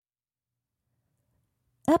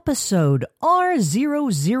Episode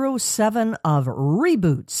R007 of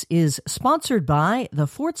Reboots is sponsored by the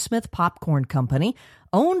Fort Smith Popcorn Company,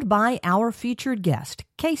 owned by our featured guest,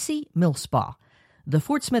 Casey Millspaugh. The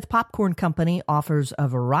Fort Smith Popcorn Company offers a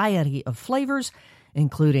variety of flavors,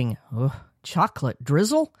 including chocolate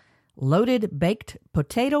drizzle, loaded baked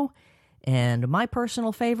potato, and my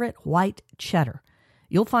personal favorite, white cheddar.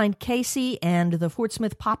 You'll find Casey and the Fort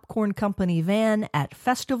Smith Popcorn Company van at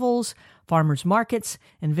festivals, farmers markets,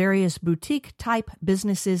 and various boutique-type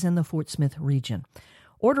businesses in the Fort Smith region.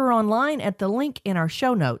 Order online at the link in our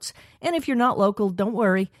show notes. And if you're not local, don't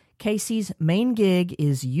worry. Casey's main gig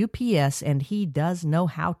is UPS, and he does know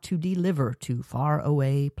how to deliver to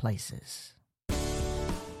faraway places.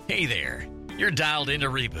 Hey there. You're dialed into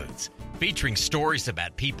Reboots, featuring stories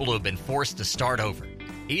about people who have been forced to start over,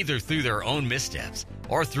 either through their own missteps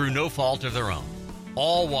or through no fault of their own.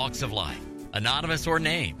 All walks of life, anonymous or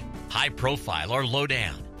named, high profile or low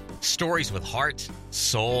down. Stories with heart,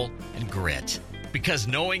 soul, and grit. Because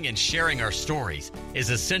knowing and sharing our stories is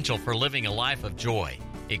essential for living a life of joy,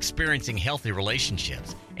 experiencing healthy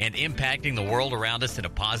relationships, and impacting the world around us in a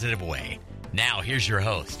positive way. Now, here's your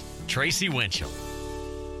host, Tracy Winchell.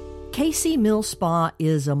 Casey Millspaugh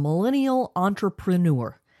is a millennial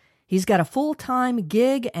entrepreneur. He's got a full-time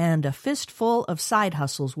gig and a fistful of side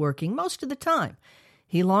hustles working most of the time.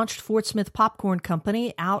 He launched Fort Smith Popcorn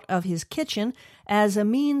Company out of his kitchen as a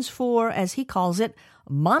means for, as he calls it,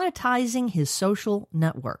 monetizing his social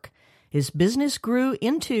network. His business grew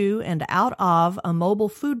into and out of a mobile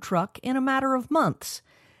food truck in a matter of months.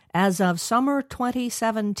 As of summer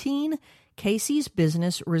 2017, Casey's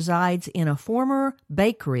business resides in a former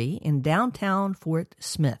bakery in downtown Fort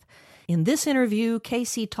Smith. In this interview,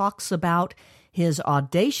 Casey talks about his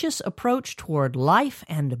audacious approach toward life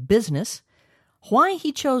and business, why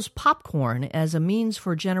he chose popcorn as a means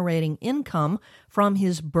for generating income from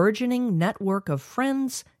his burgeoning network of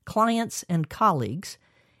friends, clients, and colleagues,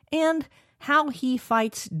 and how he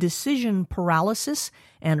fights decision paralysis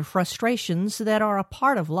and frustrations that are a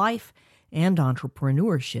part of life and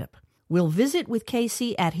entrepreneurship. We'll visit with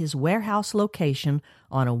Casey at his warehouse location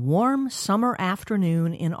on a warm summer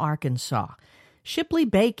afternoon in Arkansas. Shipley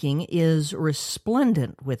Baking is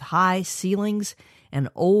resplendent with high ceilings and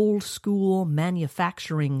old-school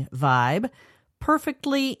manufacturing vibe,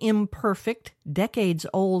 perfectly imperfect,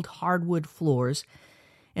 decades-old hardwood floors,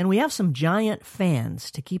 and we have some giant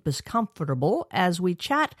fans to keep us comfortable as we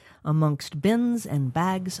chat amongst bins and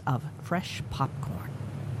bags of fresh popcorn.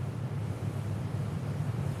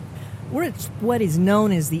 We're at what is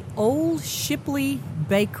known as the Old Shipley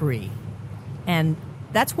Bakery, and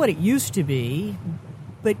that's what it used to be.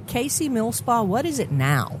 But Casey Millspaugh, what is it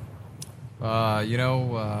now? A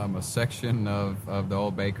section of the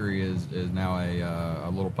old bakery is now a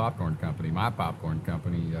little popcorn company. My popcorn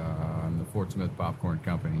company, the Fort Smith Popcorn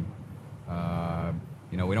Company.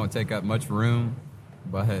 We don't take up much room,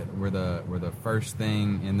 but we're the first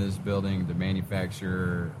thing in this building to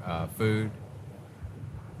manufacture food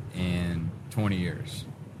in 20 years.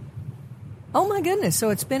 Oh my goodness, so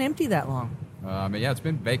it's been empty that long. It's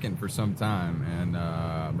been vacant for some time, and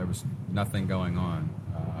there was nothing going on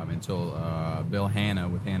until Bill Hanna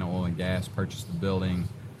with Hanna Oil and Gas purchased the building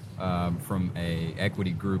from a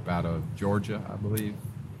equity group out of Georgia, I believe.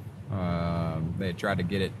 They had tried to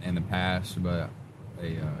get it in the past, but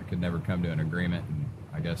they could never come to an agreement, and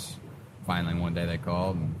I guess finally one day they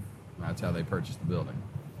called, and that's how they purchased the building.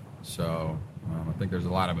 So I think there's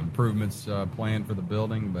a lot of improvements planned for the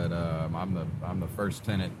building, but I'm the first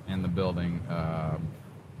tenant in the building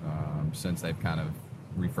since they've kind of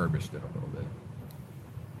refurbished it a little bit.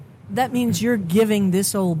 That means you're giving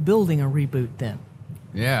this old building a reboot then?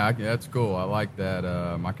 Yeah, that's cool. I like that.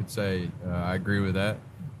 I could say I agree with that.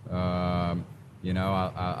 I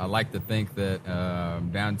like to think that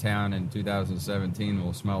downtown in 2017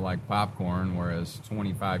 will smell like popcorn, whereas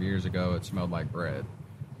 25 years ago it smelled like bread.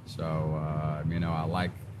 So, I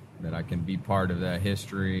like that I can be part of that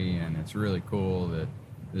history, and it's really cool that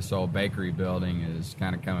this old bakery building is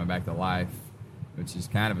kind of coming back to life, which is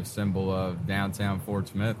kind of a symbol of downtown Fort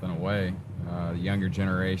Smith in a way. The younger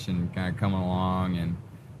generation kind of coming along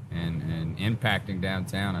and impacting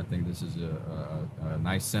downtown. I think this is a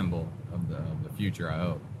nice symbol of the future, I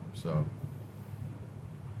hope. So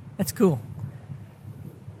that's cool.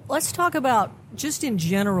 Let's talk about, just in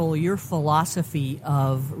general, your philosophy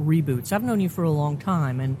of reboots. I've known you for a long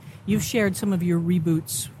time, and you've shared some of your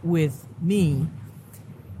reboots with me.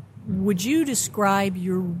 Would you describe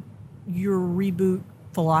your reboot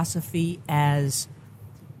philosophy as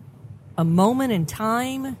a moment in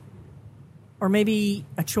time or maybe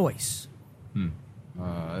a choice?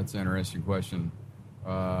 That's an interesting question.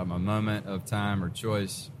 a moment of time or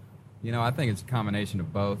choice? I think it's a combination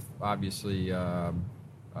of both. Obviously, I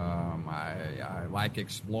like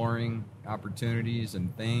exploring opportunities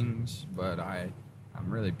and things, but I'm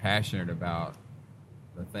really passionate about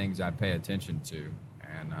the things I pay attention to.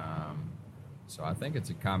 And so I think it's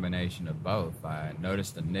a combination of both. I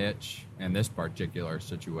noticed a niche in this particular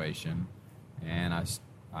situation, and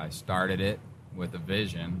I started it with a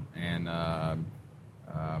vision, and I'm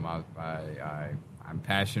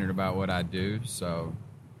passionate about what I do, so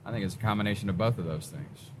I think it's a combination of both of those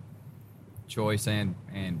things. Choice and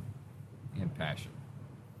passion.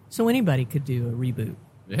 So anybody could do a reboot.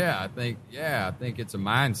 I think it's a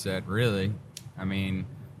mindset, really. I mean,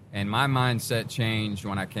 and my mindset changed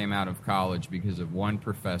when I came out of college because of one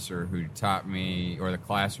professor who taught me, or the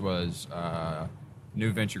class was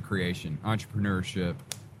new venture creation, entrepreneurship.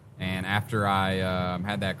 And after I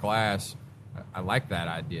had that class, I liked that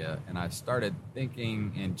idea, and I started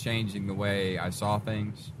thinking and changing the way I saw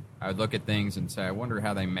things. I would look at things and say, I wonder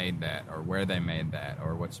how they made that, or where they made that,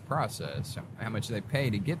 or what's the process, how much they pay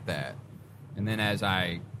to get that. And then as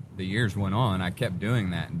the years went on, I kept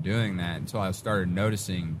doing that until I started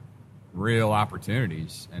noticing real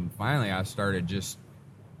opportunities. And finally, I started just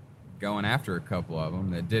going after a couple of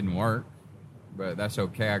them that didn't work, but that's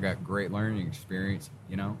okay. I got great learning experience,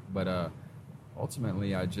 But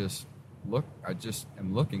ultimately, I just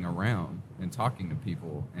am looking around and talking to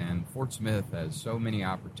people, and Fort Smith has so many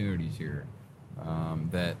opportunities here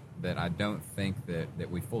that I don't think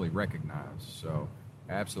that we fully recognize. So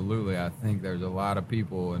absolutely, I think there's a lot of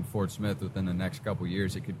people in Fort Smith within the next couple of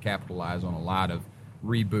years that could capitalize on a lot of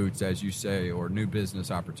reboots, as you say, or new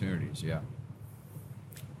business opportunities. Yeah.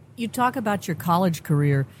 You talk about your college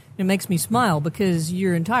career. It makes me smile because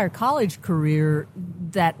your entire college career,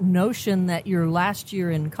 that notion that your last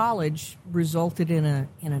year in college resulted in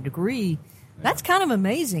a degree, that's kind of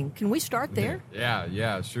amazing. Can we start there?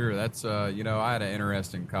 Yeah, sure. That's I had an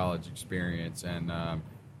interesting college experience, and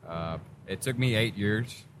it took me 8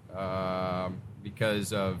 years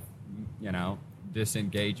because of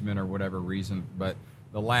disengagement or whatever reason, but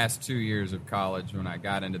the last 2 years of college, when I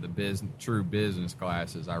got into the true business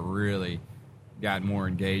classes, I really got more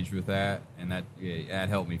engaged with that, and that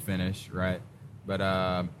helped me finish, right?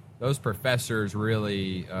 But those professors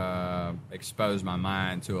really exposed my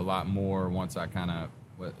mind to a lot more once I kind of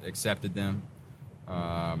accepted them.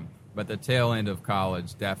 But the tail end of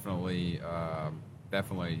college definitely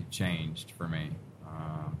changed for me,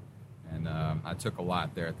 and I took a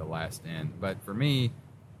lot there at the last end. But for me,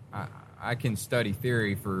 I can study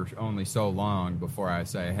theory for only so long before I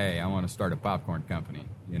say, hey, I want to start a popcorn company,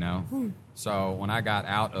 So when I got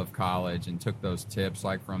out of college and took those tips,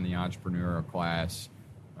 like from the entrepreneurial class,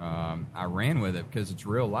 I ran with it because it's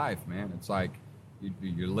real life, man. It's like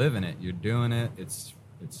you're living it, you're doing it. It's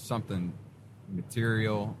something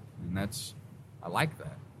material, and I like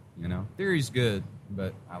that, Theory's good,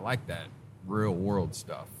 but I like that real world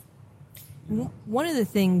stuff. One of the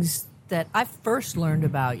things that I first learned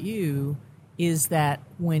about you is that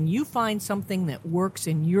when you find something that works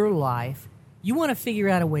in your life, you want to figure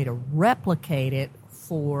out a way to replicate it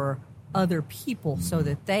for other people so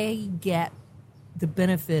that they get the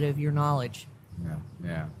benefit of your knowledge.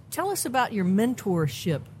 Yeah. Tell us about your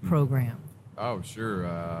mentorship program. Oh, sure.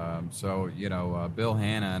 Bill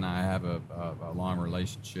Hanna and I have a long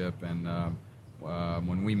relationship, and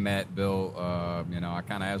when we met, Bill, I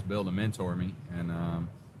kind of asked Bill to mentor me, and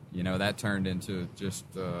that turned into just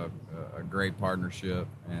a great partnership.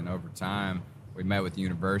 And over time, we met with the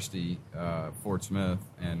University, Fort Smith,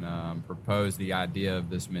 and proposed the idea of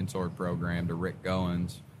this mentor program to Rick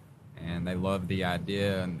Goins. And they loved the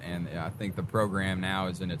idea, and I think the program now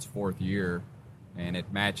is in its fourth year, and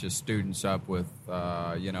it matches students up with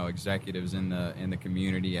executives in the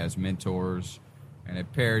community as mentors, and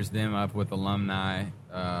it pairs them up with alumni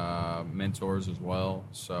mentors as well.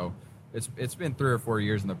 So it's been 3 or 4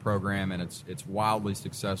 years in the program, and it's wildly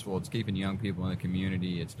successful. It's keeping young people in the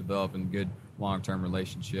community. It's developing good long-term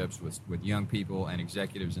relationships with young people and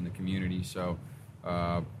executives in the community. So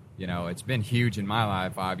it's been huge in my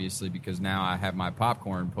life, obviously, because now I have my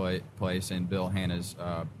popcorn place in Bill Hanna's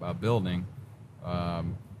building.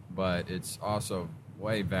 But it's also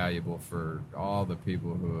way valuable for all the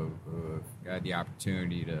people who have got the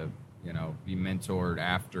opportunity to, be mentored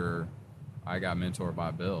after I got mentored by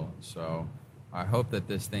Bill. So I hope that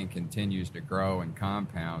this thing continues to grow and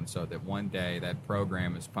compound so that one day that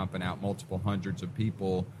program is pumping out multiple hundreds of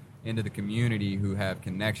people into the community who have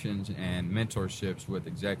connections and mentorships with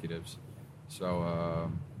executives.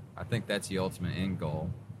 So I think that's the ultimate end goal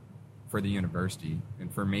for the university.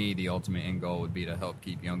 And for me, the ultimate end goal would be to help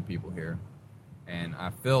keep young people here. And I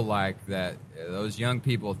feel like that those young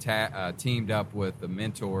people teamed up with the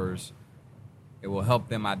mentors, it will help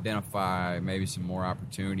them identify maybe some more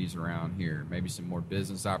opportunities around here, maybe some more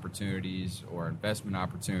business opportunities or investment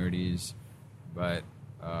opportunities. But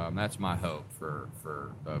that's my hope for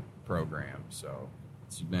the program. So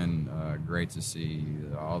it's been great to see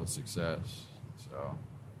all the success. So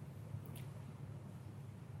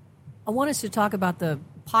I want us to talk about the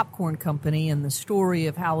popcorn company and the story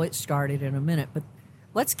of how it started in a minute, but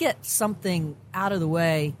let's get something out of the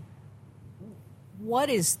way. What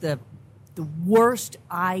is the worst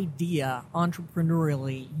idea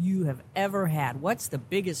entrepreneurially you have ever had? What's the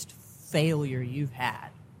biggest failure you've had?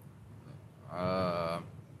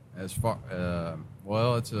 As far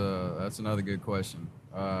well, that's another good question.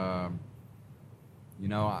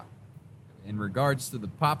 In regards to the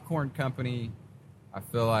popcorn company, I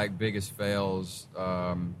feel like biggest fails,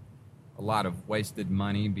 a lot of wasted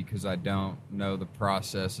money because I don't know the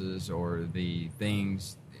processes or the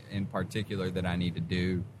things in particular that I need to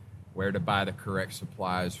do, where to buy the correct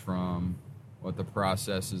supplies from, what the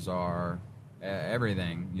processes are,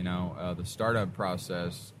 everything. The startup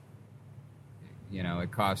process,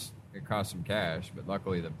 it costs some cash, but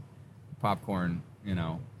luckily the popcorn,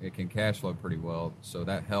 it can cash flow pretty well, so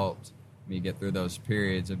that helped me get through those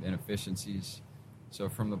periods of inefficiencies. So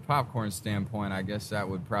from the popcorn standpoint, I guess that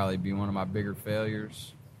would probably be one of my bigger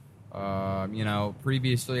failures.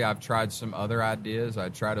 Previously I've tried some other ideas. I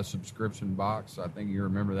tried a subscription box. I think you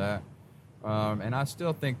remember that. And I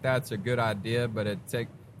still think that's a good idea, but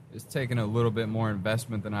it's taken a little bit more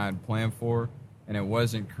investment than I had planned for, and it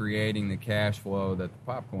wasn't creating the cash flow that the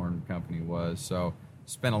popcorn company was. So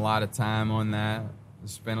spent a lot of time on that,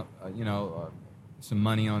 spent some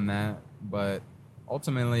money on that, but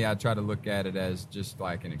ultimately I try to look at it as just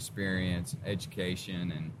like an experience,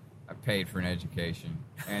 education, and I paid for an education,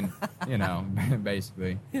 and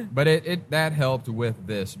basically. But that helped with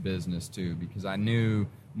this business too, because I knew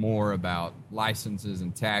more about licenses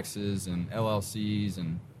and taxes and LLCs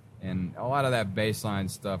and a lot of that baseline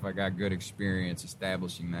stuff. I got good experience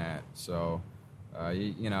establishing that. So,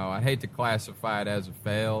 I hate to classify it as a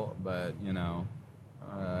fail, but that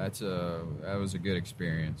was a good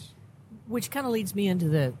experience. Which kind of leads me into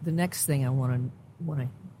the next thing I want to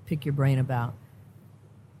pick your brain about.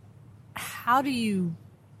 How do you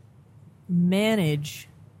manage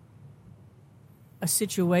a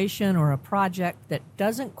situation or a project that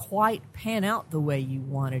doesn't quite pan out the way you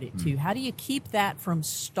wanted it to? How do you keep that from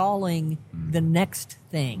stalling the next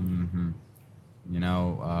thing?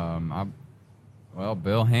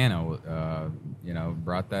 Bill Hanna,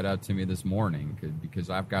 brought that up to me this morning because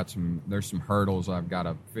there's some hurdles I've got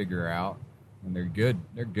to figure out, and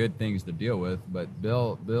they're good things to deal with. But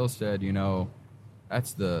Bill said,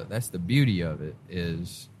 that's the beauty of it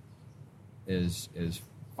is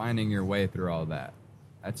finding your way through all that.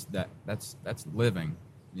 That's living,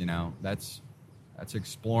 that's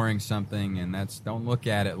exploring something, and don't look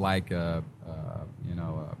at it like a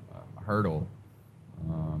hurdle.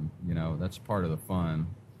 That's part of the fun.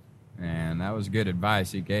 And that was good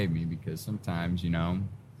advice he gave me, because sometimes, you're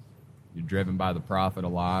driven by the profit a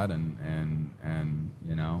lot, and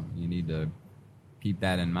you need to keep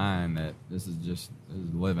that in mind, that this is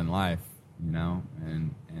living life,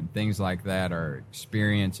 and things like that are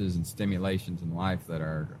experiences and stimulations in life that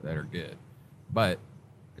are good. But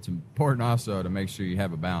it's important also to make sure you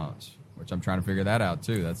have a balance, which I'm trying to figure that out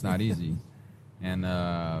too. That's not easy. And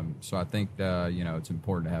so I think, it's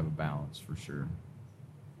important to have a balance for sure.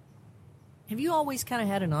 Have you always kind of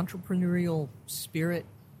had an entrepreneurial spirit?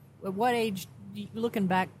 At what age, looking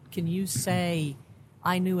back, can you say,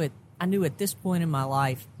 I knew at this point in my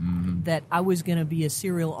life that I was going to be a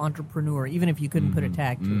serial entrepreneur, even if you couldn't put a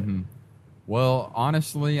tag to it? Well,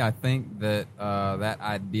 honestly, I think that that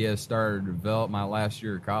idea started to develop my last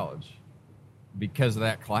year of college because of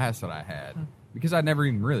that class that I had. Because I'd never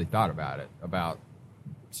even really thought about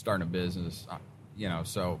starting a business,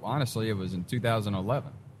 So honestly, it was in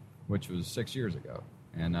 2011, which was 6 years ago.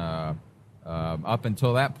 And up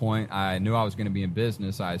until that point, I knew I was going to be in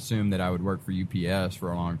business. I assumed that I would work for UPS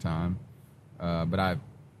for a long time, but I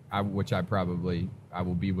will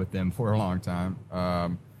be with them for a long time.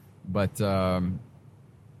 That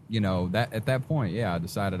at that point, I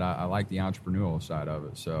decided I liked the entrepreneurial side of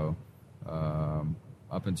it. So.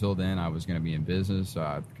 Up until then, I was going to be in business.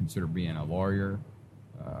 I considered being a lawyer,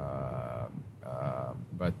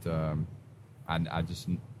 but I just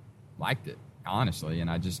liked it, honestly,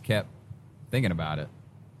 and I just kept thinking about it.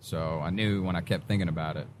 So I knew when I kept thinking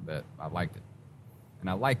about it that I liked it, and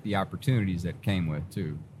I liked the opportunities that came with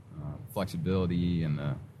too, flexibility and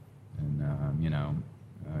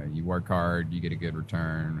You work hard, you get a good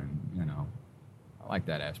return, and you know, I like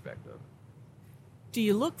that aspect of it. Do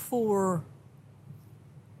you look for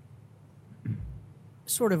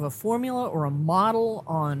sort of a formula or a model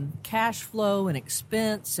on cash flow and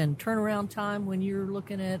expense and turnaround time when you're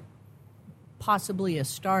looking at possibly a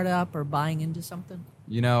startup or buying into something?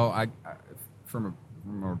 You know, I from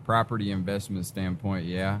a property investment standpoint,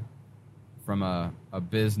 yeah. From a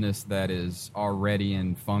business that is already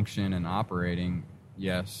in function and operating,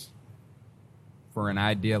 yes. For an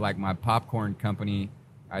idea like my popcorn company,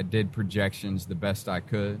 I did projections the best I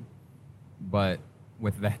could. But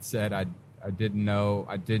with that said, I didn't know.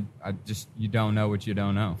 You don't know what you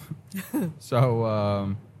don't know.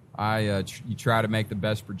 So you try to make the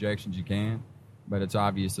best projections you can. But it's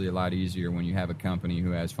obviously a lot easier when you have a company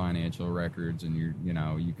who has financial records and you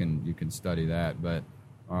can study that. But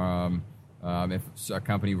if a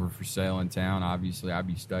company were for sale in town, obviously I'd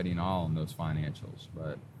be studying all of those financials.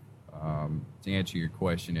 But to answer your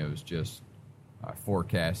question, it was just I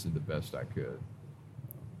forecasted the best I could.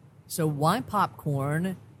 So why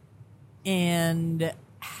popcorn, and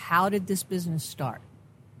how did this business start?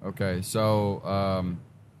 Okay, so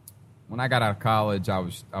when I got out of college, I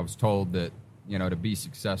was told that, you know, to be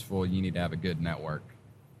successful, you need to have a good network.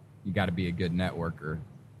 You got to be a good networker.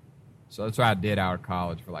 So that's what I did out of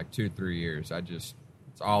college for like 2 or 3 years. That's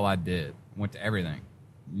all I did. Went to everything.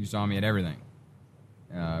 You saw me at everything.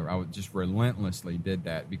 I just relentlessly did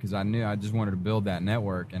that because I knew I just wanted to build that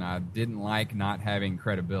network, and I didn't like not having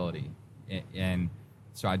credibility. And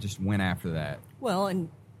so I just went after that. Well, and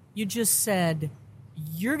you just said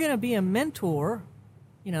you're going to be a mentor.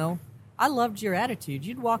 You know, I loved your attitude.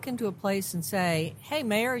 You'd walk into a place and say, "Hey,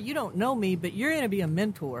 Mayor, you don't know me, but you're going to be a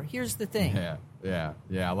mentor. Here's the thing." Yeah.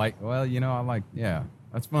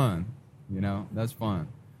 That's fun. You know, that's fun.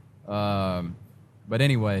 But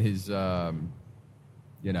anyways,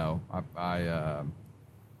 you know, I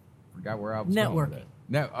forgot where I was networking. going with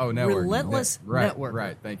that. Networking. Relentless networking.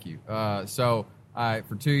 Right, thank you. So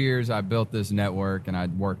for 2 years, I built this network, and I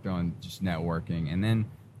worked on just networking. And then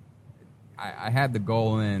I had the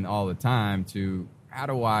goal in all the time to, how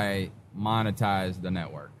do I monetize the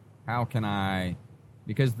network? How can I,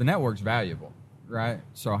 because the network's valuable, right?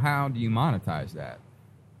 So how do you monetize that?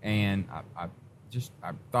 And I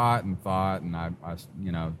thought, and I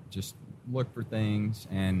you know, just looked for things,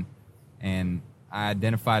 and I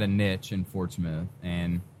identified a niche in Fort Smith,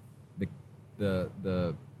 and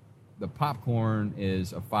the popcorn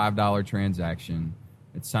is a $5 transaction.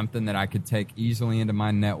 It's something that I could take easily into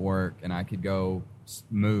my network, and I could go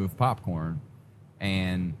move popcorn,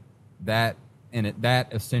 and that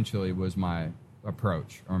essentially was my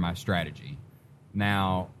approach or my strategy.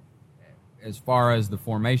 Now, as far as the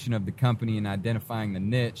formation of the company and identifying the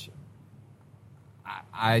niche,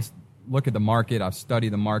 I look at the market. I study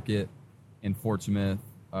the market in Fort Smith.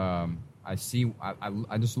 I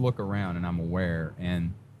just look around, and I'm aware,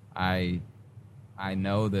 and I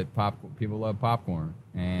know that people love popcorn,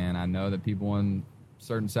 and I know that people in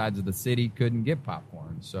certain sides of the city couldn't get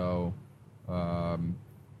popcorn. So,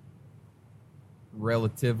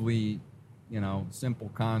 relatively, you know, simple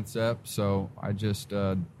concept. So I just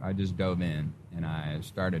dove in, and I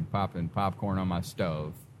started popping popcorn on my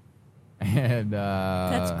stove. And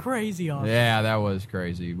that's crazy awesome. Yeah, that was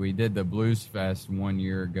crazy. We did the Blues Fest 1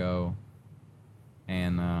 year ago,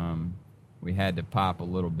 and we had to pop a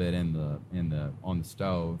little bit on the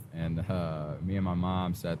stove, and me and my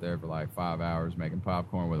mom sat there for like 5 hours making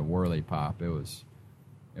popcorn with a whirly pop. It was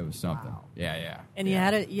something. Wow. Yeah. And you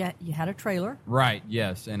had a trailer, right?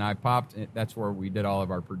 Yes, and I popped. That's where we did all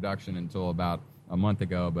of our production until about a month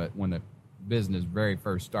ago. But when the business very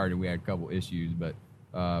first started, we had a couple issues, but.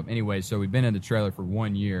 Anyway, so we've been in the trailer for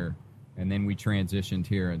 1 year, and then we transitioned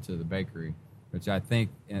here into the bakery, which I think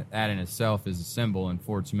that in itself is a symbol in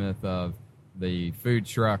Fort Smith of the food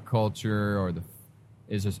truck culture, or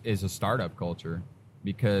is a startup culture,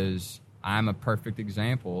 because I'm a perfect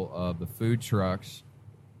example of the food trucks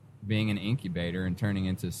being an incubator and turning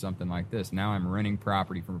into something like this. Now I'm renting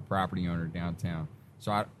property from a property owner downtown.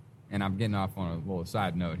 And I'm getting off on a little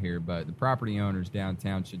side note here, but the property owners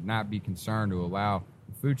downtown should not be concerned to allow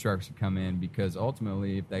food trucks to come in, because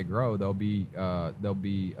ultimately, if they grow, they'll be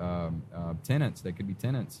tenants. They could be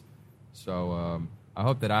tenants. So I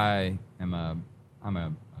hope that I'm a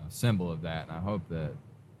symbol of that, and I hope that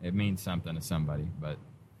it means something to somebody. But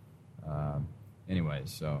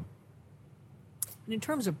anyways, so. And in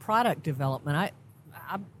terms of product development,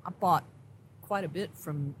 I bought quite a bit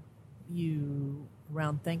from you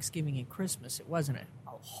around Thanksgiving and Christmas. It wasn't a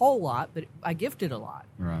whole lot, but I gifted a lot.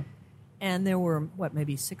 Right. And there were,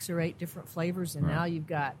 maybe 6 or 8 different flavors, and right. Now you've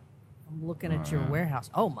got I'm looking at your warehouse.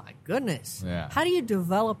 Oh, my goodness. Yeah. How do you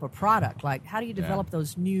develop a product? Like, how do you develop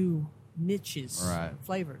those new niches,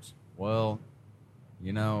 flavors? Well,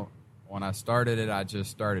 when I started it, I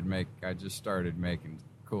just started making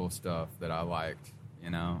cool stuff that I liked,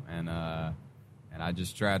 and I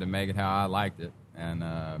just tried to make it how I liked it. And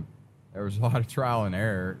there was a lot of trial and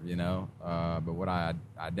error, but what I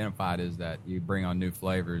identified is that you bring on new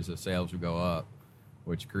flavors, the sales will go up,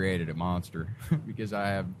 which created a monster because I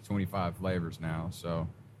have 25 flavors now. So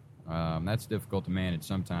that's difficult to manage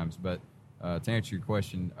sometimes. But to answer your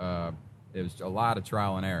question, it was a lot of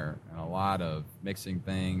trial and error and a lot of mixing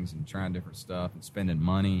things and trying different stuff and spending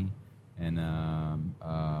money. And,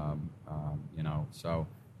 so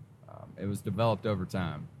it was developed over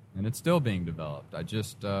time. And it's still being developed.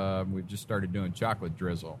 We've just started doing chocolate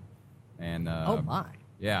drizzle. And oh, my.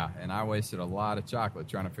 Yeah, and I wasted a lot of chocolate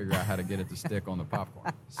trying to figure out how to get it to stick on the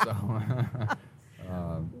popcorn. So,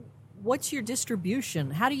 what's your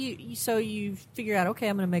distribution? How do you figure out, okay,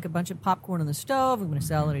 I'm going to make a bunch of popcorn on the stove, I'm going to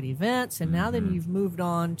sell it at events, and now then you've moved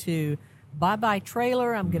on to buy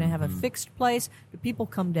trailer, I'm going to have a fixed place. Do people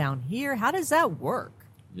come down here? How does that work?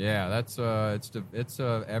 Yeah, that's it's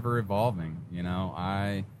ever evolving.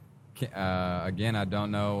 Again, I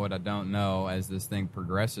don't know what I don't know. As this thing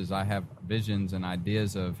progresses, I have visions and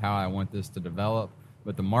ideas of how I want this to develop.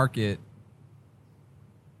 But the market,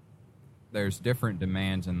 there's different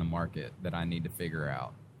demands in the market that I need to figure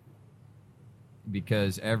out.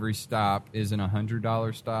 Because every stop isn't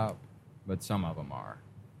 $100 stop, but some of them are.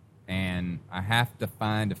 And I have to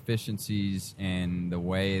find efficiencies in the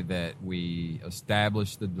way that we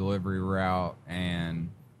establish the delivery route and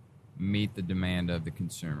meet the demand of the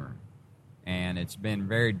consumer. And it's been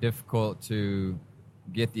very difficult to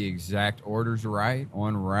get the exact orders right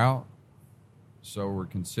on route. So we're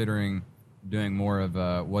considering doing more of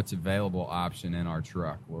a what's available option in our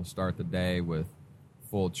truck. We'll start the day with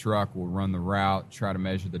full truck. We'll run the route, try to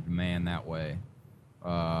measure the demand that way.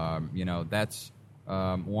 That's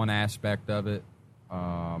one aspect of it.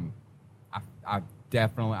 I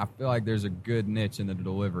feel like there's a good niche in the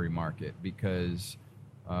delivery market because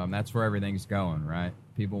that's where everything's going, right?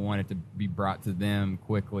 People want it to be brought to them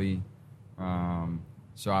quickly.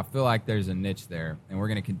 So I feel like there's a niche there, and we're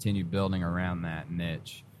going to continue building around that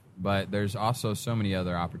niche. But there's also so many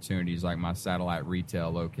other opportunities, like my satellite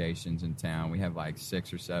retail locations in town. We have like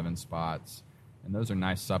 6 or 7 spots, and those are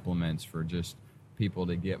nice supplements for just people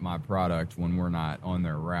to get my product when we're not on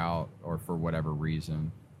their route or for whatever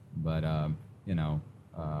reason. But,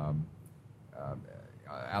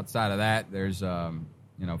 outside of that, there's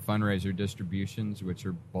fundraiser distributions, which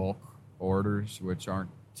are bulk orders, which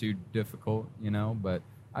aren't too difficult, but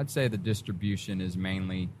I'd say the distribution is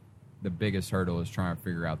mainly the biggest hurdle is trying to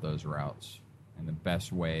figure out those routes and the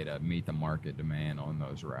best way to meet the market demand on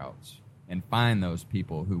those routes and find those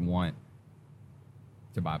people who want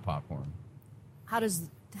to buy popcorn. How does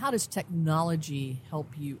technology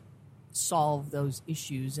help you solve those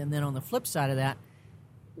issues? And then on the flip side of that,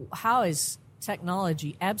 how is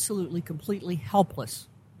technology absolutely completely helpless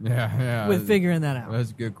with figuring that out?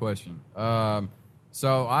 That's a good question.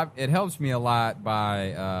 It helps me a lot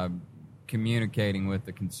by communicating with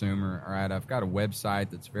the consumer. All right, I've got a website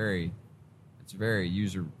that's very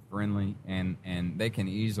user friendly, and they can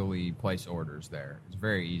easily place orders there. It's a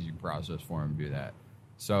very easy process for them to do that.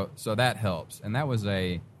 So that helps. And that was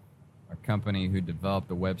a company who developed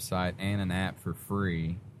a website and an app for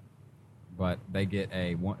free, but they get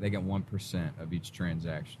 1% of each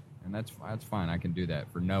transaction, and that's fine. I can do that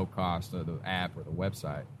for no cost of the app or the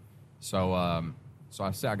website. So I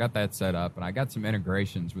got that set up, and I got some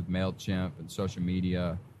integrations with MailChimp and social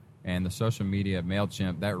media, and the social media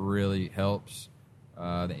MailChimp that really helps.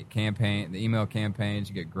 The email campaigns,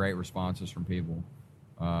 you get great responses from people,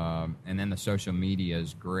 and then the social media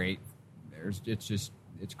is great.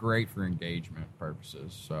 It's great for engagement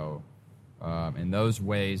purposes. So. In those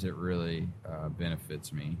ways, it really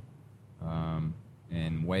benefits me.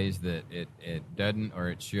 In ways that it doesn't or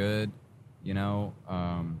it should,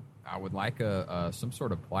 I would like some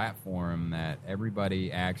sort of platform that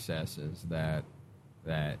everybody accesses that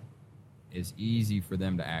is easy for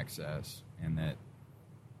them to access, and that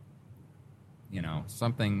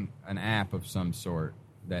an app of some sort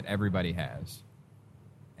that everybody has,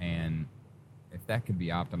 and if that could be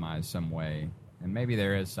optimized some way. And maybe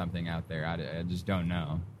there is something out there. I just don't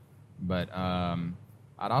know. But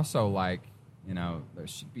I'd also like, there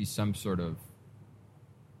should be some sort of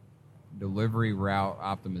delivery route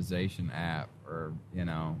optimization app, or,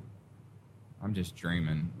 I'm just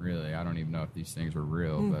dreaming, really. I don't even know if these things are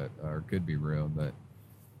real, or could be real. But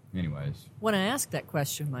anyways. When I asked that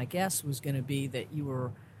question, my guess was going to be that you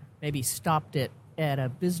were maybe stopped at a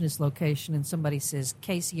business location and somebody says,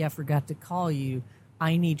 Casey, I forgot to call you.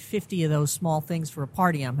 I need 50 of those small things for a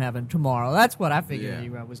party I'm having tomorrow. That's what I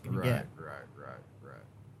figured I was going to get. Right.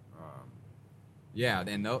 Yeah,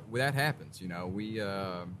 and that happens.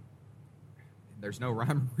 There's no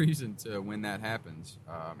rhyme or reason to when that happens,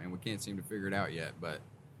 and we can't seem to figure it out yet, but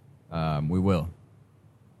we will.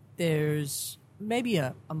 There's maybe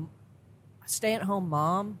a stay-at-home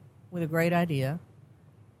mom with a great idea,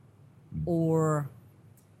 or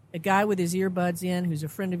a guy with his earbuds in who's a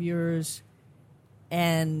friend of yours,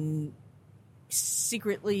 and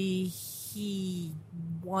secretly he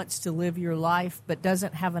wants to live your life but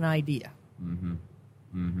doesn't have an idea. Mm-hmm.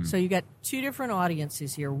 Mm-hmm. So you got two different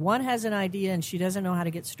audiences here. One has an idea and she doesn't know how to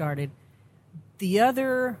get started. The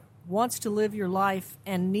other wants to live your life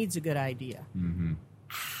and needs a good idea. Mm-hmm.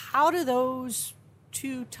 How do those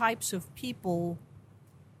two types of people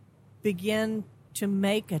begin to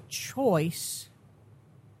make a choice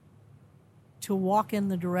to walk in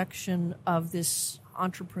the direction of this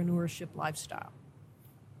entrepreneurship lifestyle?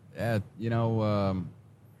 Yeah,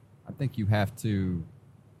 I think you have to.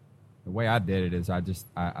 The way I did it is I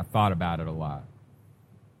thought about it a lot,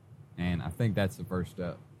 and I think that's the first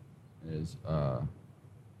step. Is I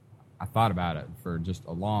thought about it for just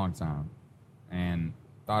a long time, and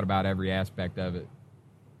thought about every aspect of it,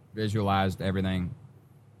 visualized everything.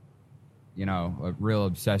 Real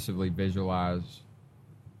obsessively visualize,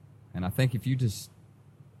 and I think if you just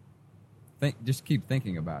keep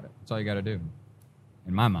thinking about it. That's all you got to do,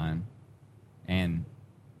 in my mind. And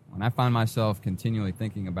when I find myself continually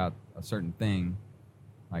thinking about a certain thing,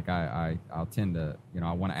 like I'll tend to,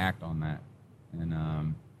 I want to act on that. And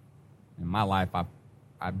in my life,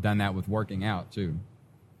 I've done that with working out too.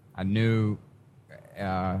 I knew,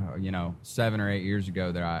 7 or 8 years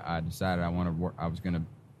ago that I decided I was going to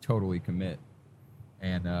totally commit.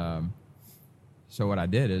 And so what I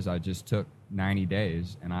did is I just took 90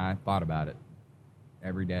 days and I thought about it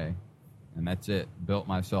every day. And that's it. Built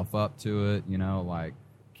myself up to it,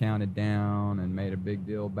 counted down and made a big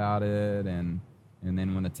deal about it. And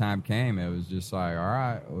then when the time came, it was just like, all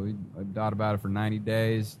right, we thought about it for 90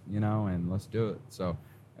 days, and let's do it. So,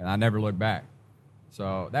 and I never looked back.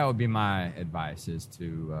 So that would be my advice, is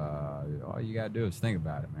to, all you got to do is think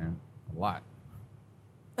about it, man. A lot.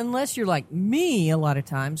 Unless you're like me a lot of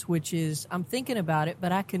times, which is I'm thinking about it,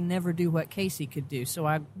 but I can never do what Casey could do. So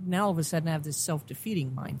I now all of a sudden have this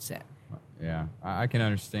self-defeating mindset. Yeah, I can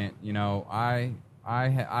understand.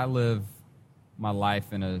 I live my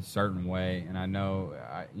life in a certain way, and I know,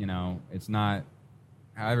 it's not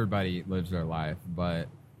how everybody lives their life, but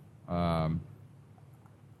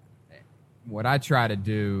what I try to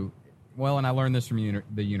do, and I learned this from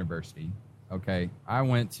the university. Okay, I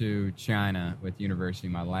went to China with university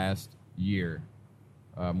my last year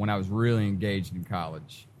when I was really engaged in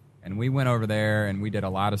college. And we went over there and we did a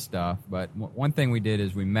lot of stuff. But one thing we did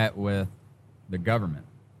is we met with the government.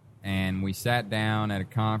 And we sat down at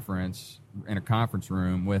in a conference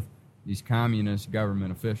room with these communist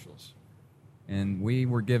government officials. And we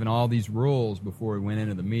were given all these rules before we went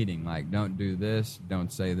into the meeting, like don't do this,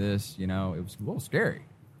 don't say this. It was a little scary.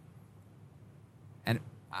 And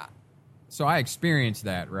so I experienced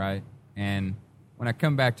that, right? And when I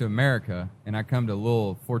come back to America and I come to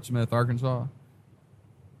little Fort Smith, Arkansas,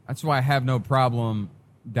 that's why I have no problem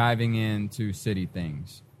diving into city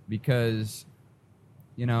things, because,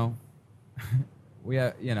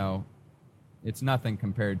 it's nothing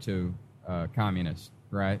compared to communists,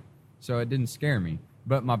 right? So it didn't scare me.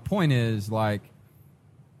 But my point is, like,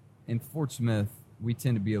 in Fort Smith, we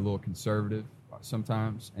tend to be a little conservative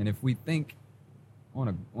sometimes. And if we think on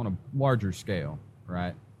a larger scale,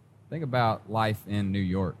 right? Think about life in New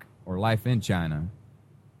York or life in China,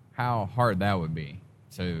 how hard that would be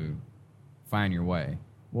to find your way.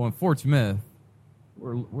 Well, in Fort Smith,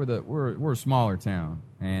 we're a smaller town,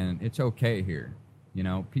 and it's okay here.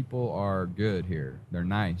 People are good here. They're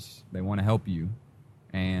nice. They want to help you,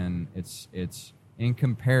 and it's in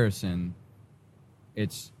comparison,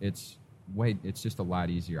 it's just a lot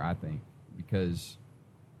easier, I think, because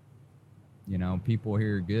people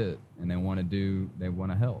here are good and they want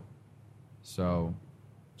to help. So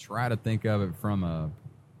try to think of it from a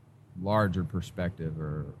larger perspective,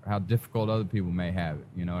 or how difficult other people may have it.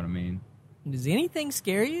 You know what I mean? Does anything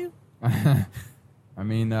scare you? I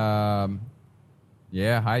mean,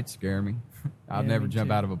 yeah, heights scare me. I'd never jump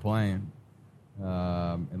out of a plane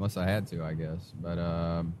unless I had to, I guess. But,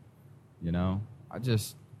 I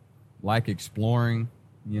just like exploring.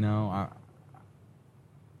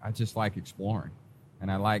 I just like exploring,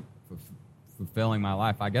 and I like fulfilling my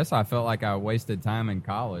life. I guess I felt like I wasted time in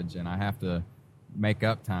college, and I have to, make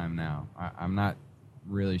up time now. I'm not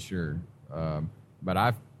really sure. But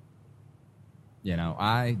I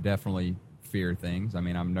definitely fear things. I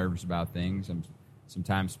mean, I'm nervous about things. I'm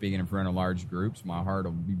sometimes speaking in front of large groups. My heart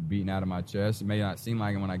will be beating out of my chest. It may not seem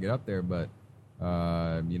like it when I get up there, but,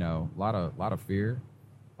 a lot of fear.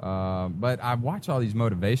 But I watch all these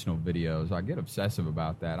motivational videos. I get obsessive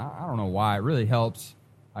about that. I don't know why. It really helps,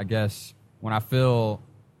 I guess, when I feel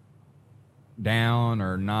down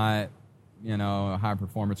or not, high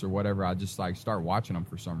performance or whatever. I just start watching them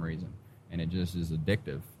for some reason, and it just is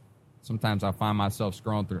addictive. Sometimes I find myself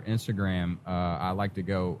scrolling through Instagram. I like to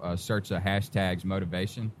go search the hashtags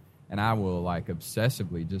motivation, and I will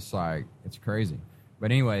obsessively just it's crazy. But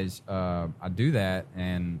anyways, I do that,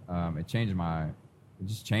 and it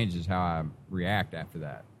just changes how I react after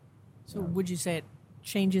that. So would you say it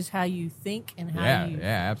changes how you think and how you...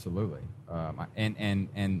 Yeah, absolutely.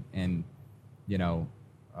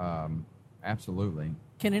 Absolutely.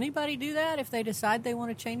 Can anybody do that if they decide they want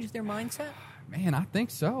to change their mindset? Man, I think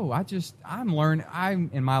so. I'm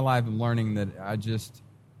in my life, I'm learning that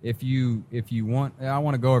if you want, I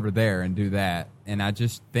want to go over there and do that. And I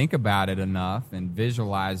just think about it enough and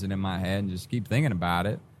visualize it in my head and just keep thinking about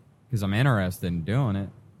it because I'm interested in doing it.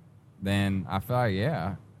 Then I feel like,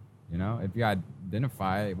 if you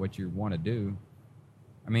identify what you want to do,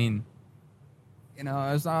 I mean,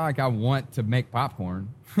 it's not like I want to make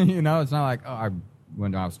popcorn. It's not like,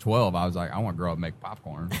 when I was 12, I was like, I want to grow up and make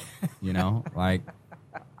popcorn. I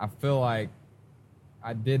feel like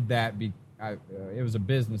I did that. It was a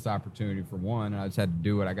business opportunity for one, and I just had to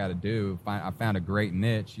do what I got to do. I found a great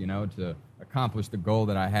niche, to accomplish the goal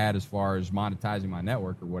that I had as far as monetizing my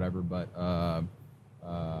network or whatever. But,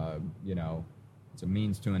 it's a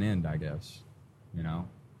means to an end, I guess, in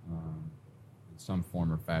some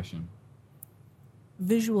form or fashion.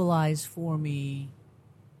 Visualize for me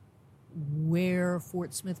where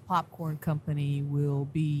Fort Smith Popcorn Company will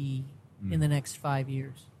be in the next 5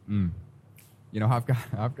 years. I've got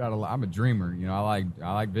I'm a dreamer. I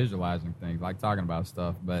like visualizing things, I like talking about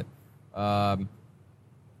stuff. But I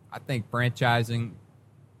think franchising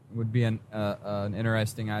would be an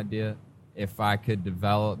interesting idea if I could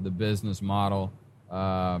develop the business model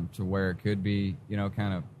to where it could be,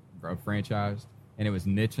 kind of franchised, and it was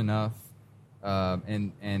niche enough.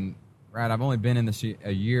 Right, I've only been in this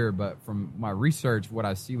a year, but from my research, what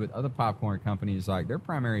I see with other popcorn companies, their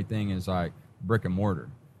primary thing is brick and mortar.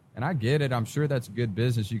 And I get it. I'm sure that's good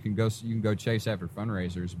business. You can go chase after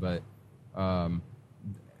fundraisers, but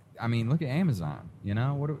look at Amazon.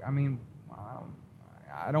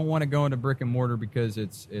 I don't want to go into brick and mortar because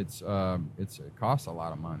it costs a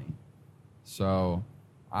lot of money. So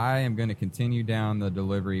I am going to continue down the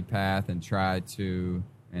delivery path and try to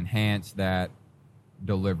enhance that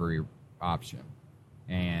delivery option.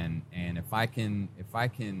 And if I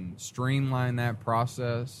can streamline that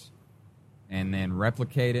process and then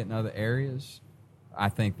replicate it in other areas, I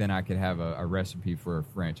think then I could have a recipe for a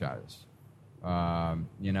franchise. I'd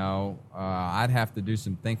have to do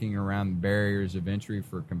some thinking around the barriers of entry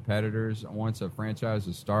for competitors once a franchise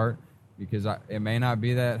will start, because it may not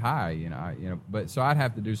be that high, But so I'd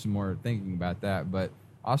have to do some more thinking about that. But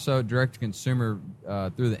also direct to consumer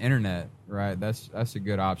through the internet, right? That's a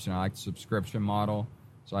good option. I like the subscription model,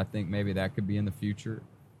 so I think maybe that could be in the future.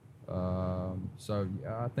 I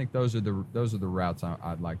think those are the routes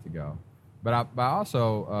I'd like to go. But I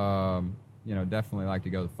also definitely like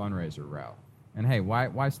to go the fundraiser route. And hey,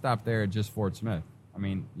 why stop there at just Fort Smith? I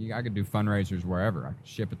mean, I could do fundraisers wherever. I could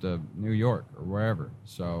ship it to New York or wherever.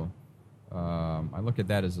 So I look at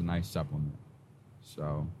that as a nice supplement.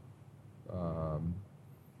 So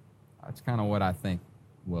that's kind of what I think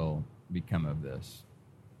will become of this.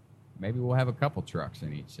 Maybe we'll have a couple trucks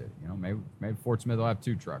in each city. Maybe Fort Smith will have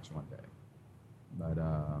 2 trucks one day. But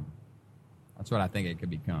that's what I think it could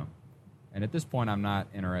become. And at this point, I'm not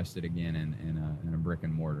interested again in a brick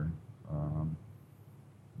and mortar.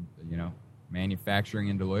 Manufacturing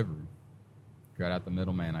and delivery. Cut out the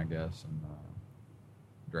middleman, I guess, and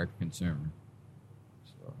direct to consumer.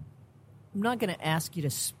 So I'm not going to ask you to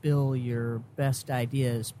spill your best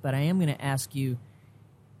ideas, but I am going to ask you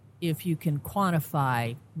if you can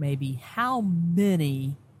quantify maybe how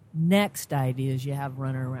many next ideas you have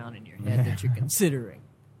running around in your head that you're considering.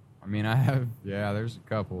 I mean, I have, there's a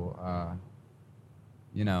couple.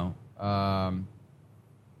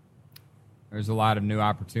 There's a lot of new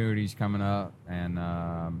opportunities coming up, and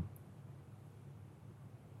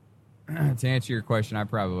to answer your question, I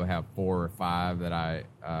probably have 4 or 5 that I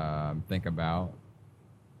think about.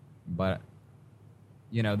 But,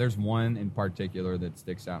 there's one in particular that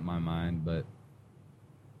sticks out in my mind. But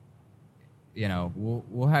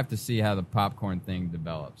we'll have to see how the popcorn thing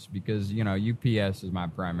develops, because UPS is my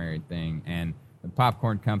primary thing, and the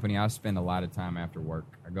popcorn company, I spend a lot of time after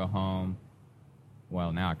work. I go home.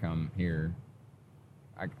 Well, now I come here.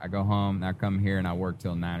 I go home, and I come here, and I work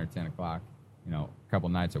till 9 or 10 o'clock, a couple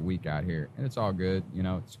nights a week out here. And it's all good.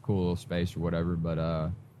 It's a cool little space or whatever. But,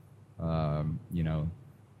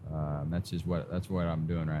 that's what I'm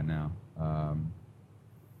doing right now.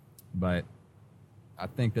 But I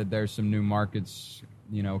think that there's some new markets,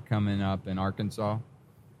 coming up in Arkansas.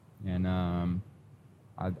 And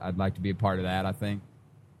I'd like to be a part of that, I think.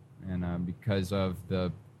 And because of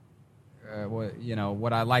the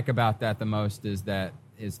what I like about that the most is that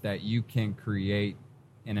you can create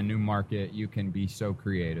in a new market. You can be so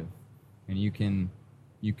creative, and you can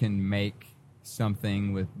make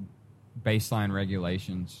something with baseline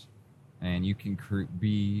regulations, and you can be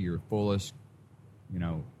your fullest,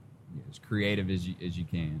 as creative as you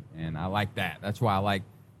can. And I like that. That's why I like,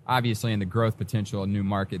 obviously, in the growth potential of new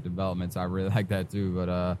market developments, I really like that too.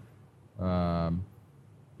 But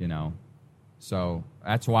so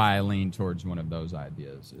that's why I lean towards one of those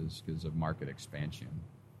ideas, is because of market expansion.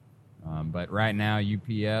 But right now,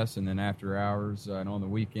 UPS, and then after hours and on the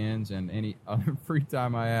weekends and any other free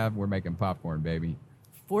time I have, we're making popcorn, baby.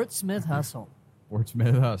 Fort Smith Hustle. Fort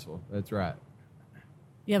Smith Hustle. That's right.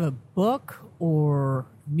 You have a book or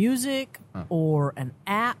music or an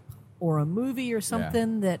app or a movie or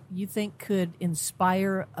something that you think could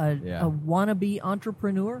inspire a wannabe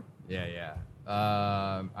entrepreneur? Yeah.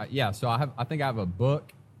 So I think I have a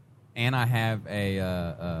book, and I have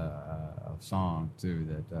a song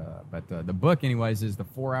too. But the book, anyways, is The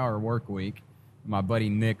 4-Hour Workweek. My buddy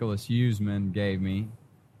Nicholas Huseman gave me,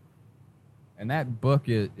 and that book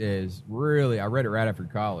is really, I read it right after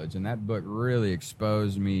college, and that book really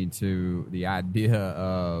exposed me to the idea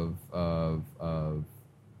of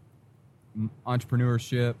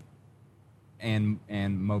entrepreneurship and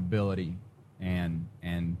mobility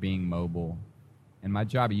and being mobile. And my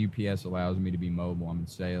job at UPS allows me to be mobile. I'm in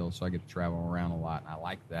sales, so I get to travel around a lot, and I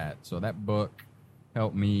like that. So that book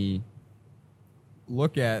helped me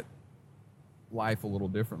look at life a little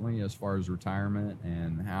differently as far as retirement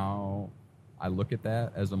and how I look at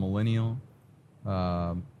that as a millennial.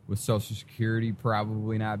 With Social Security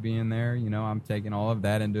probably not being there, I'm taking all of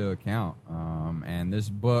that into account. And this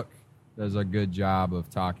book does a good job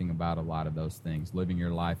of talking about a lot of those things, living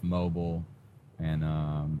your life mobile,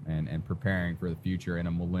 and preparing for the future in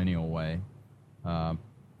a millennial way.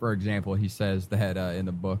 For example, he says that in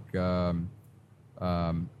the book,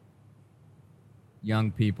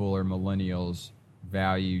 young people or millennials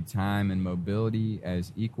value time and mobility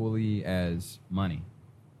as equally as money.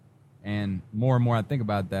 And more I think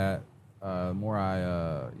about that, more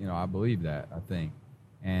I believe that, I think.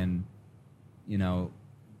 And some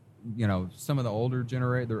of the older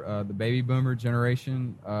the baby boomer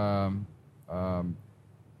generation,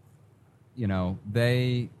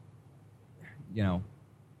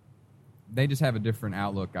 they just have a different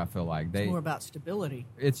outlook. I feel like it's more about stability.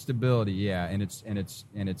 It's stability, yeah, and it's.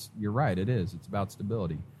 You're right. It is. It's about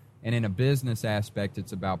stability, and in a business aspect,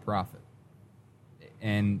 it's about profit.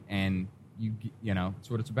 And it's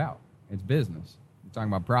what it's about. It's business. You're talking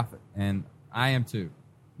about profit, and I am too,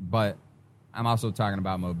 but I'm also talking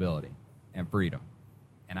about mobility and freedom,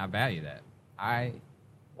 and I value that. I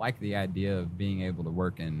like the idea of being able to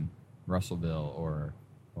work in Russellville or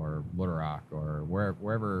Little Rock or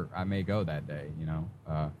wherever I may go that day,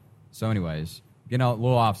 So anyways, getting a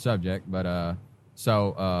little off subject, but a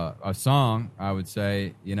song, I would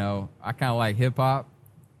say, I kind of like hip hop.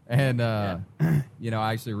 And, I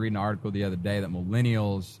actually read an article the other day that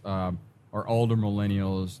millennials or older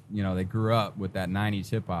millennials, they grew up with that 90s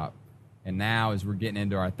hip hop. And now as we're getting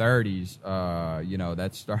into our 30s, a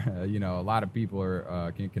lot of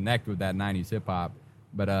people can connect with that 90s hip hop.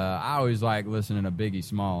 But I always like listening to Biggie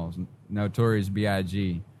Smalls, Notorious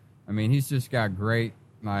B.I.G. I mean, he's just got great,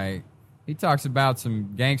 he talks about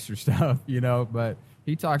some gangster stuff, but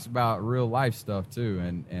he talks about real life stuff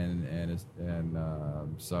too.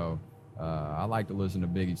 So I like to listen to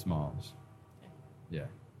Biggie Smalls. Yeah.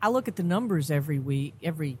 I look at the numbers every week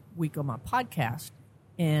on my podcast,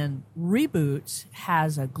 and Reboots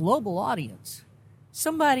has a global audience.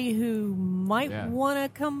 Somebody who might want to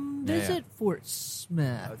come visit Fort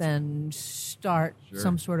Smith and start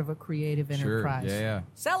some sort of a creative enterprise. Yeah.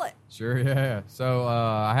 Sell it. Sure, yeah. So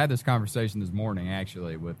I had this conversation this morning,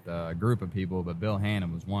 actually, with a group of people, but Bill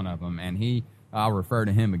Hannum was one of them. And I'll refer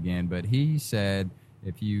to him again, but he said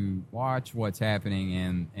if you watch what's happening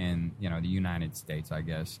in the United States, I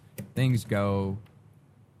guess, things go,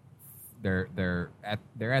 they're at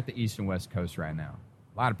the East and West Coast right now.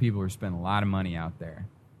 a lot of people are spending a lot of money out there.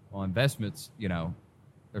 Well, investments,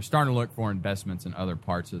 they're starting to look for investments in other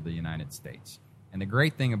parts of the United States. And the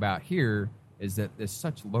great thing about here is that there's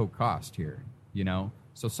such low cost here,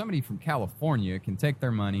 So somebody from California can take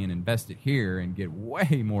their money and invest it here and get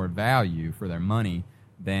way more value for their money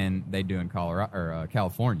than they do in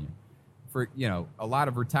California. For, a lot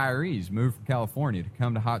of retirees move from California to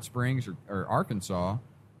come to Hot Springs or Arkansas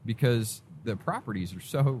because the properties are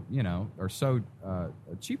so,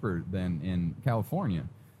 cheaper than in California.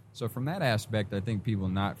 So from that aspect, I think people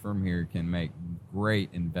not from here can make great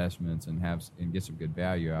investments and get some good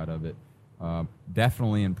value out of it.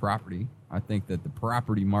 Definitely in property. I think that the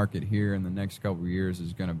property market here in the next couple of years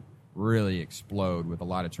is going to really explode with a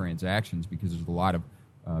lot of transactions because there's a lot of,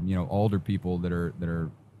 older people that are they're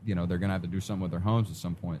going to have to do something with their homes at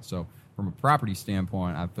some point. So from a property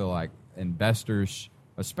standpoint, I feel like investors,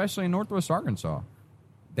 especially in Northwest Arkansas,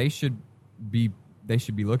 they should be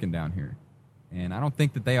looking down here. And I don't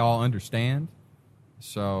think that they all understand.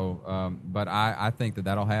 So, but I think that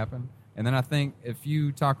that'll happen. And then I think if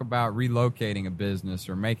you talk about relocating a business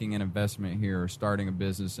or making an investment here or starting a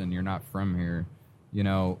business and you're not from here,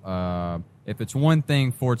 if it's one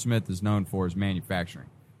thing Fort Smith is known for is manufacturing.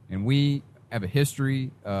 And we have a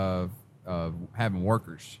history of having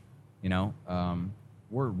workers,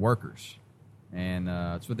 we're workers. And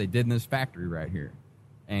that's what they did in this factory right here.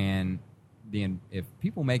 And if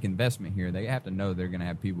people make investment here, they have to know they're going to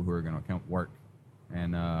have people who are going to come work.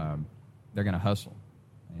 And they're going to hustle.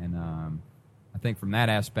 And I think from that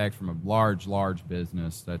aspect, from a large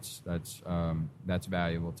business, that's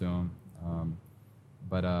valuable to them.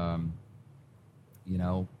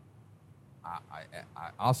 I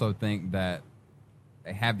also think that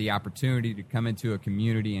they have the opportunity to come into a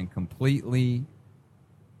community and completely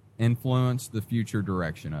influence the future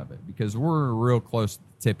direction of it because we're real close to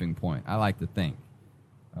the tipping point. I like to think,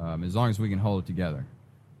 as long as we can hold it together.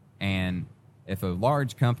 And if a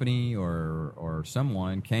large company or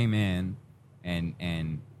someone came in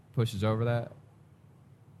and pushes over that,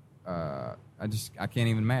 I can't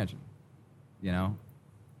even imagine,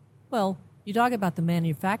 Well, you talk about the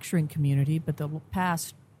manufacturing community, but the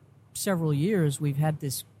past several years we've had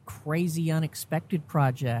this crazy unexpected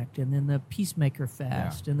project, and then the Peacemaker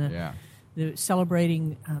Fest, and the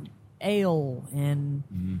celebrating ale, and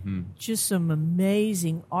just some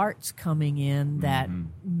amazing arts coming in that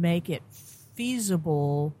make it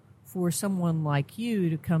feasible for someone like you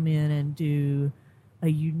to come in and do a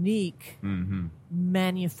unique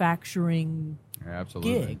manufacturing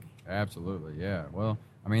gig. Absolutely, yeah. Well,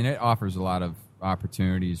 I mean, it offers a lot of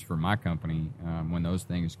opportunities for my company when those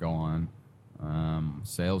things go on.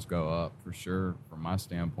 Sales go up for sure from my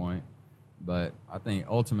standpoint. But I think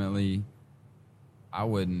ultimately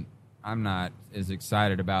I'm not as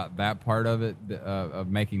excited about that part of it, of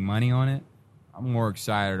making money on it. I'm more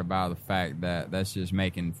excited about the fact that that's just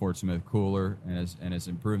making Fort Smith cooler and it's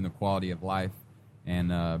improving the quality of life.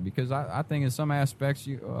 And because I think in some aspects,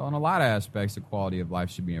 on a lot of aspects, the quality of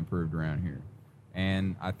life should be improved around here.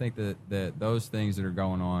 And I think that those things that are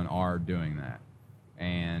going on are doing that.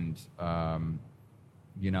 And,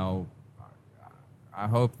 I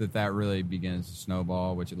hope that really begins to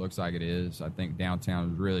snowball, which it looks like it is. I think downtown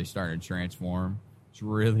is really starting to transform. It's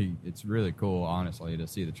really cool, honestly, to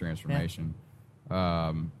see the transformation.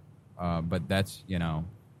 Yeah. But that's, it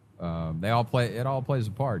all plays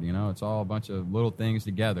a part, It's all a bunch of little things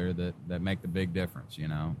together that make the big difference,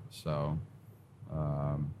 So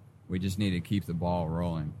we just need to keep the ball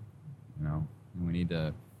rolling, And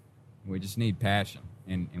we just need passion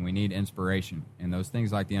and we need inspiration. And those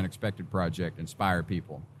things like the Unexpected Project inspire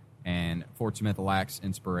people. And Fort Smith lacks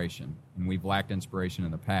inspiration. And we've lacked inspiration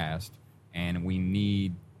in the past. And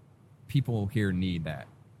people here need that,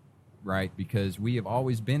 right? Because we have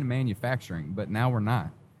always been manufacturing, but now we're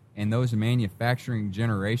not. And those manufacturing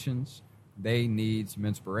generations, they need some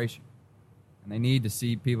inspiration. And they need to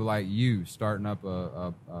see people like you starting up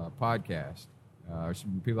a podcast, or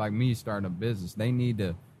some people like me starting a business. They need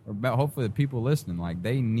to, or hopefully the people listening, like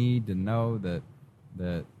they need to know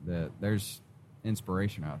that there's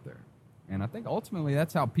inspiration out there. And I think ultimately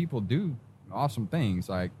that's how people do awesome things.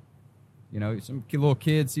 Like, some little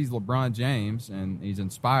kid sees LeBron James and he's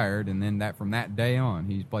inspired, and then from that day on,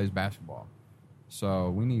 he plays basketball. So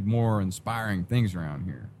we need more inspiring things around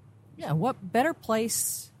here. Yeah, what better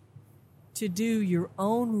place to do your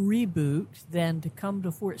own reboot than to come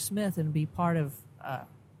to Fort Smith and be part of an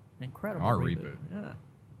incredible reboot.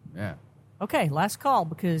 Yeah. Okay, last call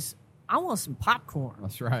because I want some popcorn.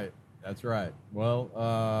 That's right. Well,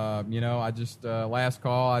 I just last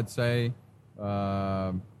call. I'd say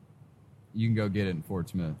you can go get it in Fort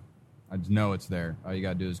Smith. I just know it's there. All you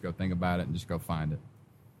got to do is go think about it and just go find it.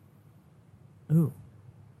 Ooh,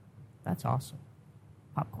 that's awesome.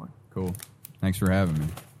 Popcorn. Cool. Thanks for having me.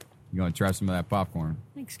 You going to try some of that popcorn?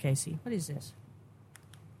 Thanks, Casey. What is this?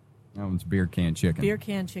 That one's beer can chicken. Beer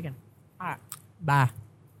can chicken. All right. Bye.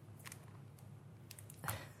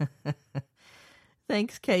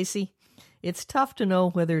 Thanks, Casey. It's tough to know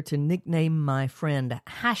whether to nickname my friend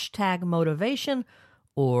 #motivation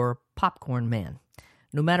or Popcorn Man.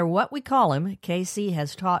 No matter what we call him, Casey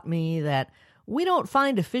has taught me that we don't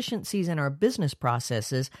find efficiencies in our business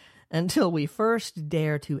processes until we first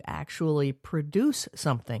dare to actually produce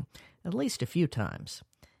something, at least a few times.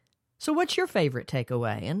 So what's your favorite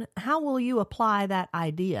takeaway, and how will you apply that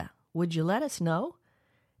idea? Would you let us know?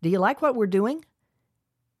 Do you like what we're doing?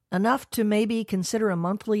 Enough to maybe consider a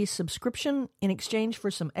monthly subscription in exchange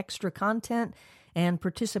for some extra content and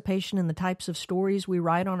participation in the types of stories we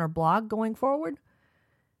write on our blog going forward?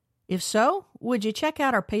 If so, would you check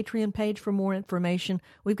out our Patreon page for more information?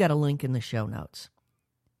 We've got a link in the show notes.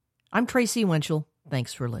 I'm Tracy Winchell.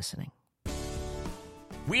 Thanks for listening.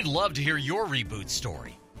 We'd love to hear your reboot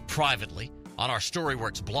story, privately, on our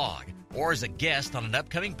Storyworks blog, or as a guest on an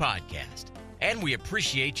upcoming podcast. And we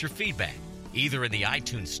appreciate your feedback, either in the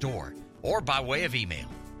iTunes store or by way of email.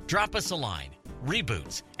 Drop us a line,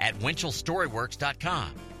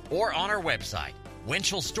 reboots@winchellstoryworks.com, or on our website,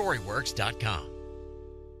 winchellstoryworks.com.